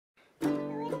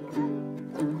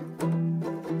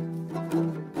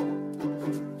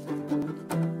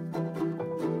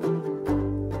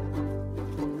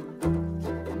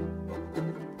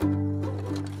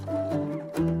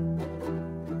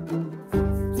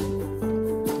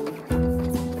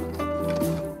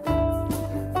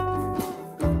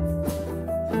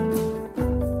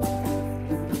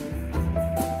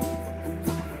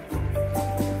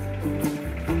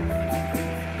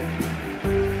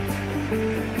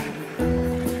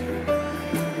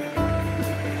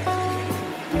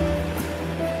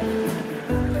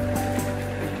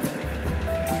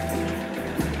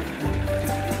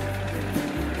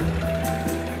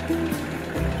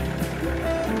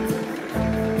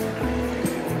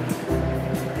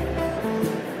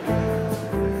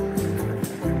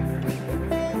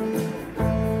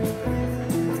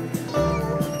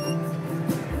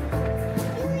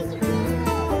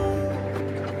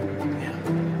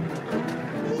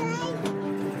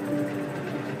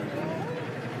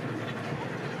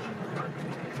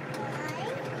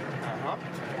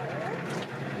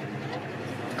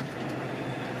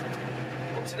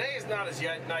not as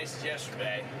nice as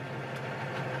yesterday.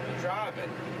 Are you driving?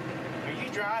 Are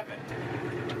you driving?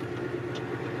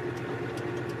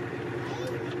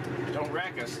 Don't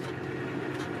wreck us.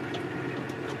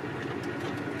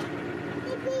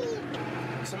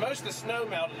 So most of the snow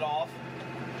melted off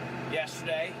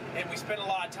yesterday, and we spent a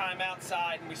lot of time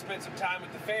outside, and we spent some time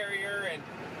with the farrier and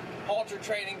halter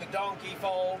training the Donkey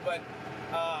Foal, but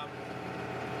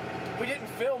we didn't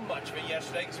film much of it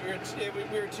yesterday because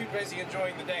we were too busy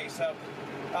enjoying the day. So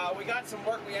we got some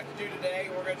work we have to do today.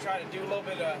 We're going to try to do a little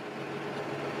bit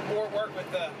more work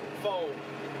with the foal.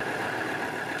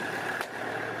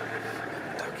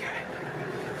 Okay.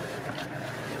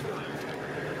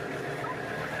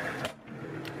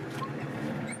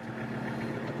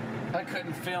 I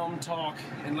couldn't film, talk,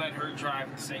 and let her drive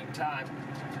at the same time.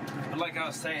 But like I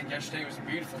was saying, yesterday was a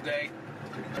beautiful day.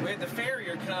 We had the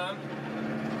farrier come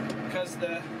because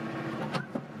the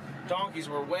donkeys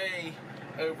were way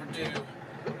overdue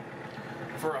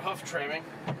for a hoof trimming.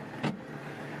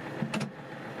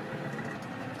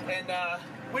 And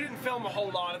we didn't film a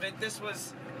whole lot of it. This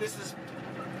is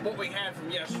what we had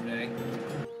from yesterday.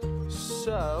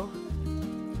 So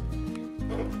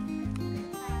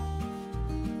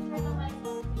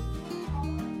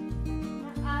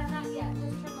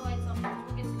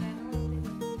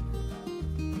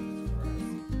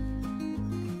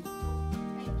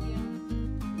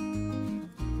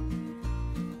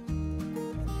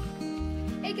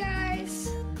hey guys,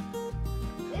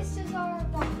 this is our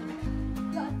barn.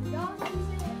 Got the donkeys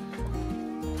in it.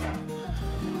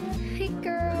 Hey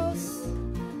girls,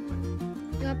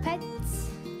 you got pets?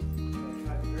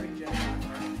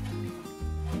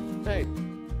 hey,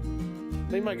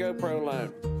 leave my GoPro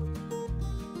alone.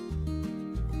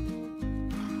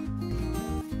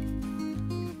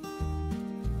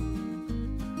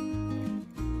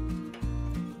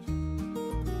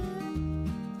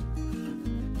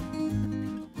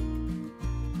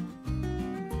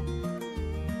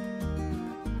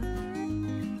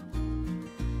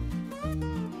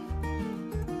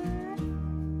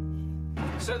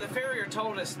 So the farrier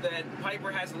told us that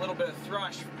Piper has a little bit of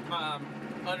thrush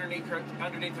underneath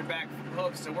her back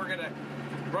hooves, so we're gonna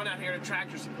run out here to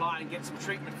Tractor Supply and get some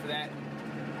treatment for that.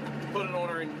 Put it on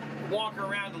her and walk her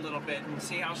around a little bit and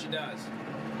see how she does.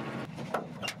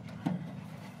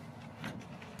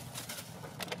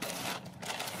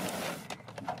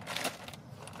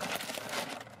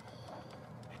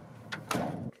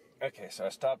 Okay, so I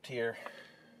stopped here,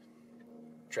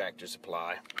 Tractor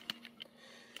Supply,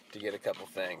 to get a couple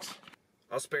things.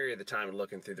 I'll spare you the time of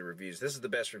looking through the reviews. This is the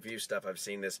best review stuff I've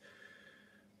seen. This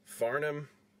Farnham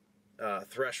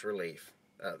thrush relief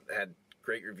had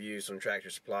great reviews on Tractor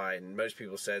Supply, and most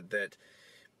people said that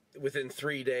within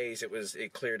 3 days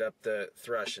it cleared up the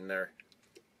thrush in their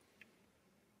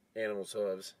animals'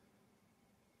 hooves.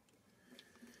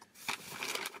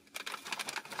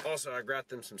 Also, I got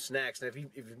them some snacks. Now, if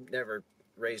you've never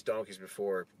raised donkeys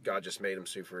before, God just made them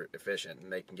super efficient, and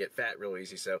they can get fat real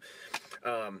easy. So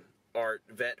our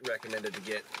vet recommended to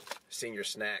get senior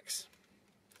snacks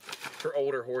for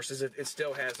older horses. It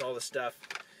still has all the stuff,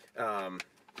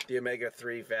 the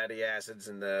omega-3 fatty acids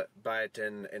and the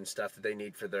biotin and stuff that they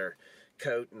need for their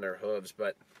coat and their hooves,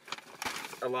 but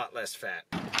a lot less fat.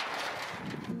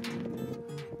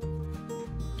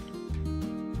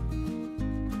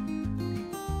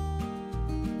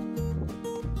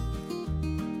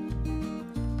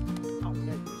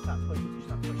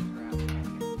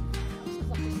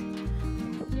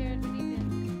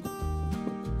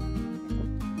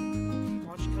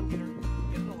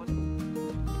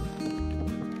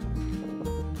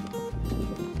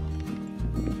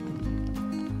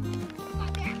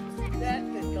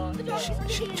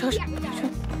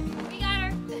 We got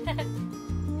her.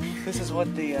 This is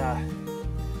what the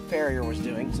farrier was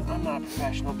doing. So I'm not a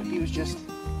professional, but he was just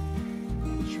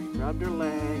rubbed her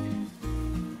leg,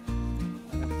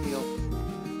 feel,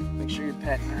 make sure you're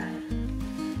petting her,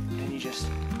 and you just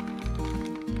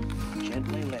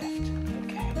gently lift.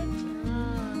 Okay.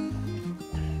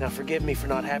 Now forgive me for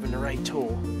not having the right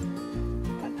tool.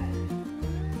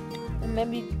 But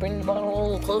maybe bring the bottle a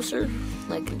little closer,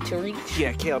 like to reach.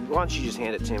 Yeah, Caleb, why don't you just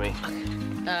hand it to me? Just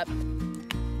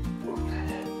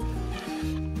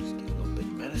get a little bit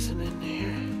of medicine in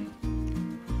there.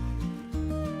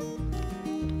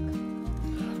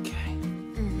 Okay.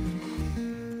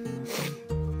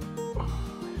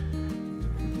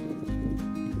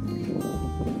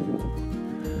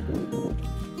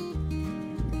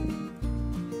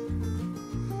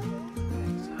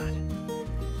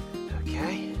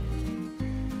 Okay.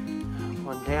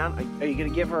 One down. Are you gonna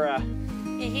give her a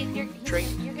treat?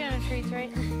 You're gonna treat,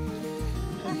 right?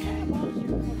 Okay.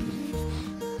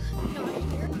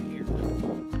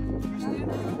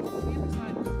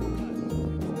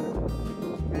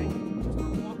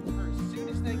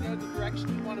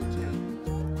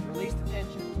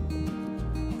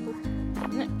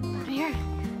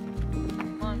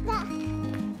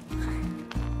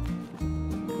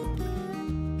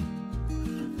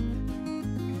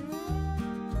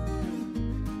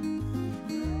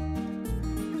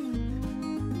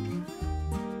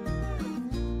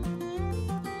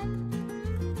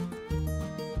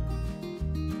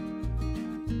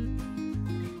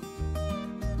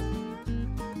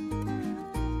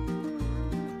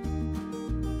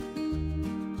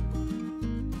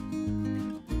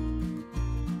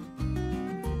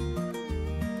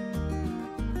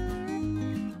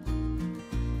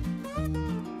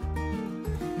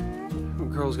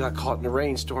 Girls got caught in a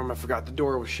rainstorm. I forgot the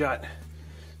door was shut,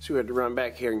 so we had to run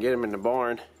back here and get them in the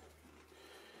barn.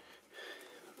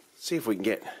 See if we can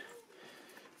get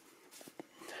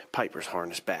Piper's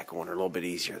harness back on her a little bit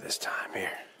easier this time.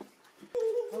 Here.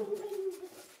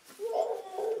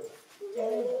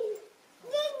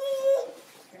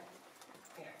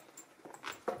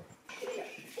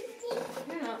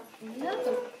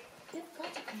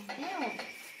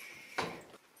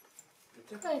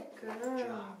 Good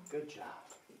girl. Good job.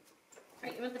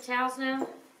 Alright, you want the towels now?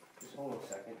 Just hold on a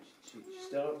second. She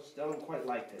still don't quite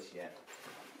like this yet.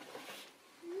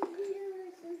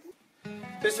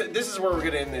 This is where we're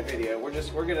gonna end the video. We're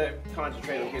gonna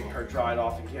concentrate on getting her dried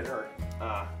off and get her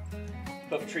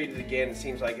hoof treated again. It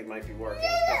seems like it might be working.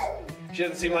 She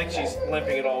doesn't seem like she's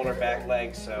limping at all on her back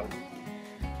legs, so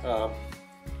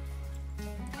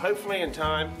hopefully in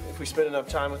time, if we spend enough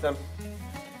time with them,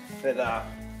 that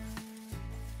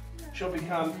she'll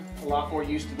become a lot more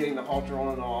used to getting the halter on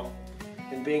and off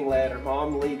and being led. Her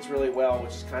mom leads really well,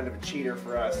 which is kind of a cheater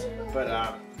for us.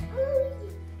 But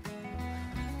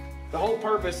the whole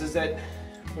purpose is that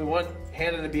we want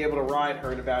Hannah to be able to ride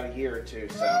her in about a year or two.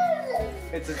 So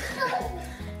it's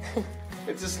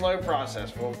a slow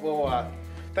process. We'll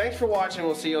thanks for watching.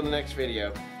 We'll see you on the next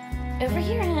video. Over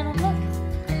here, Hannah, look.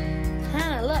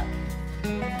 Hannah, look.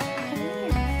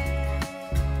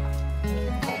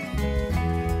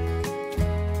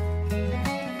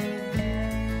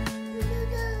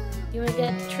 You want to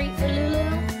get a treat for Lulu?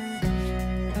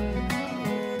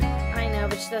 I know,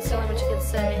 but that's the only what you can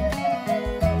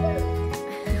say.